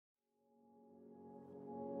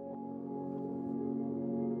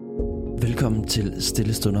Velkommen til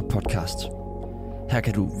Stille Stunder podcast. Her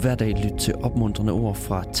kan du hver dag lytte til opmuntrende ord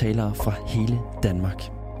fra talere fra hele Danmark.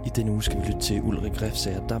 I denne uge skal vi lytte til Ulrick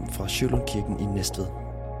Refsager fra Kirken i Næstved.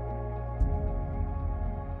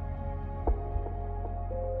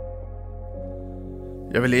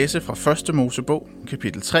 Jeg vil læse fra 1. Mosebog,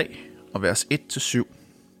 kapitel 3, og vers 1-7.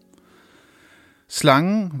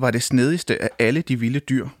 Slangen var det snedigste af alle de vilde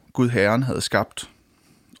dyr, Gud Herren havde skabt.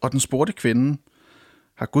 Og den spurgte kvinden,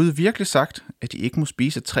 har Gud virkelig sagt, at de ikke må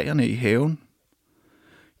spise træerne i haven?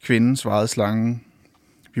 Kvinden svarede slangen,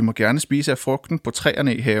 vi må gerne spise af frugten på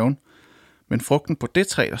træerne i haven, men frugten på det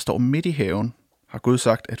træ, der står midt i haven, har Gud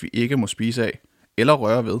sagt, at vi ikke må spise af eller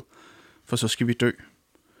røre ved, for så skal vi dø.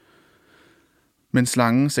 Men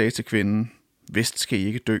slangen sagde til kvinden, vist skal I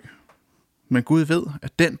ikke dø. Men Gud ved,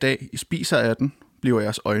 at den dag I spiser af den, bliver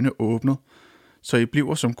jeres øjne åbnet, så I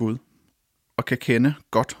bliver som Gud, og kan kende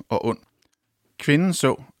godt og ondt. Kvinden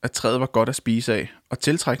så, at træet var godt at spise af, og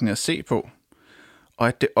tiltrækkende at se på, og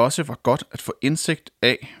at det også var godt at få indsigt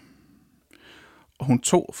af. Og hun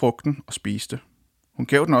tog frugten og spiste. Hun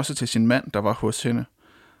gav den også til sin mand, der var hos hende,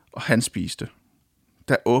 og han spiste.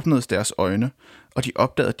 Der åbnedes deres øjne, og de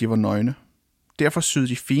opdagede, at de var nøgne. Derfor syede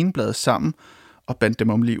de figenblade sammen og bandt dem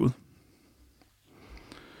om livet.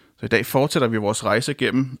 Så i dag fortsætter vi vores rejse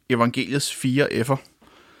gennem evangeliets 4 F'er.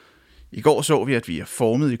 I går så vi, at vi er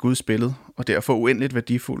formet i Guds billede, og derfor uendeligt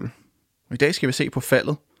værdifulde. Og i dag skal vi se på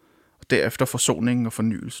faldet, og derefter forsoningen og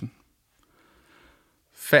fornyelsen.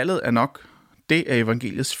 Faldet er nok det af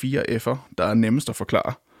evangeliets 4 F'er, der er nemmest at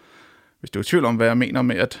forklare. Hvis du er i tvivl om, hvad jeg mener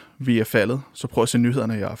med, at vi er faldet, så prøv at se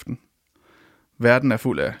nyhederne i aften. Verden er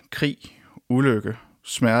fuld af krig, ulykke,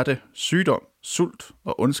 smerte, sygdom, sult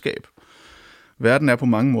og ondskab. Verden er på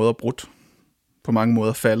mange måder brudt, på mange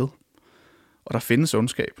måder faldet, og der findes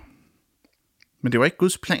ondskab. Men det var ikke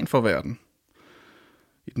Guds plan for verden.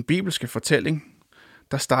 I den bibelske fortælling,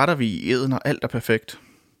 der starter vi i Eden, og alt er perfekt.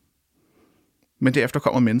 Men derefter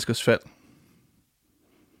kommer menneskets fald.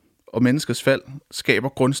 Og menneskets fald skaber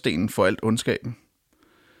grundstenen for alt ondskaben.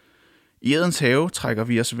 I Edens have trækker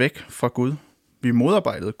vi os væk fra Gud. Vi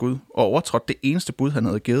modarbejdede Gud og overtrådte det eneste bud, han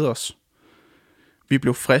havde givet os. Vi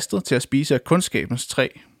blev fristet til at spise af kundskabens træ,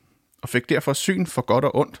 og fik derfor syn for godt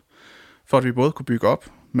og ondt, for at vi både kunne bygge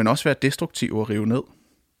op, men også være destruktive og rive ned.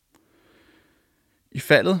 I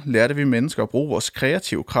faldet lærte vi mennesker at bruge vores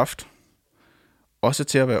kreative kraft, også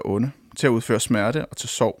til at være onde, til at udføre smerte og til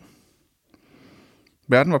sorg.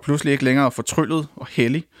 Verden var pludselig ikke længere fortryllet og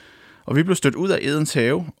hellig, og vi blev stødt ud af Edens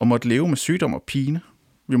have og måtte leve med sygdom og pine.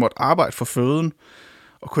 Vi måtte arbejde for føden,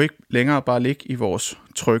 og kunne ikke længere bare ligge i vores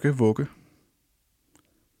trygge vugge.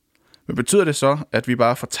 Men betyder det så, at vi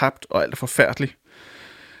bare er fortabt og alt er forfærdeligt?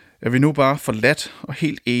 Er vi nu bare forladt og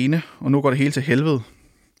helt ene, og nu går det hele til helvede?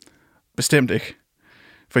 Bestemt ikke.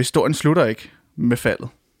 For historien slutter ikke med faldet.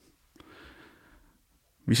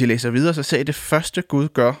 Hvis I læser videre, så ser I det første Gud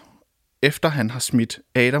gør, efter han har smidt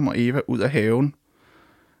Adam og Eva ud af haven.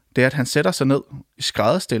 Det er, at han sætter sig ned i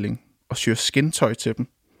skrædderstilling og syr skintøj til dem.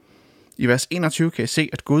 I vers 21 kan I se,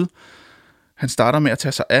 at Gud han starter med at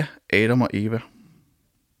tage sig af Adam og Eva.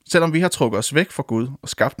 Selvom vi har trukket os væk fra Gud og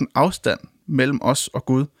skabt en afstand mellem os og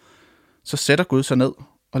Gud, så sætter Gud sig ned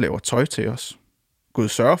og laver tøj til os. Gud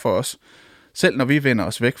sørger for os, selv når vi vender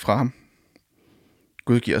os væk fra ham.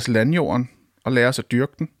 Gud giver os landjorden og lærer os at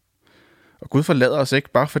dyrke den. Og Gud forlader os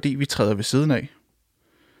ikke, bare fordi vi træder ved siden af.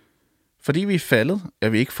 Fordi vi er faldet, er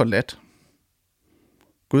vi ikke forladt.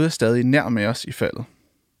 Gud er stadig nær med os i faldet.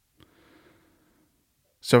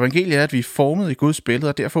 Så evangeliet er, at vi er formet i Guds billede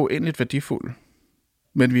og derfor uendeligt værdifulde.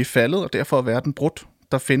 Men vi er faldet, og derfor er verden brudt.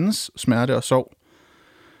 Der findes smerte og sorg.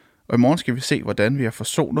 Og i morgen skal vi se, hvordan vi er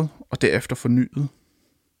forsonet og derefter fornyet.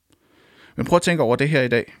 Men prøv at tænke over det her i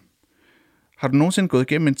dag. Har du nogensinde gået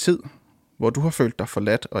igennem en tid, hvor du har følt dig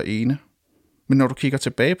forladt og ene? Men når du kigger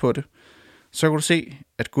tilbage på det, så kan du se,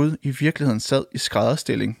 at Gud i virkeligheden sad i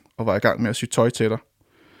skrædderstilling og var i gang med at sy tøj til dig.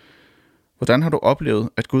 Hvordan har du oplevet,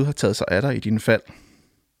 at Gud har taget sig af dig i dine fald?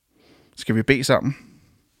 Skal vi bede sammen?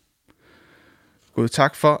 Gud,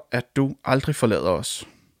 tak for, at du aldrig forlader os.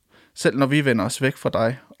 Selv når vi vender os væk fra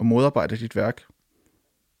dig og modarbejder dit værk.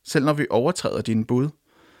 Selv når vi overtræder dine bud,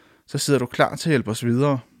 så sidder du klar til at hjælpe os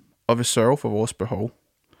videre og vil sørge for vores behov.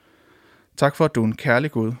 Tak for, at du er en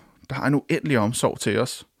kærlig Gud, der har en uendelig omsorg til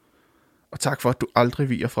os. Og tak for, at du aldrig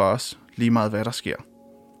viger fra os, lige meget hvad der sker.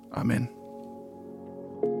 Amen.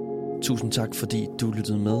 Tusind tak, fordi du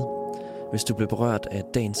lyttede med. Hvis du blev berørt af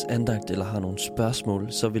dagens andagt eller har nogle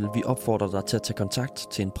spørgsmål, så vil vi opfordre dig til at tage kontakt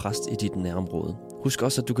til en præst i dit nærområde. Husk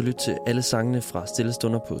også, at du kan lytte til alle sangene fra Stille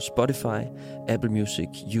Stunder på Spotify, Apple Music,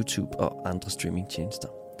 YouTube og andre streamingtjenester.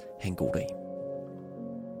 Ha' en god dag.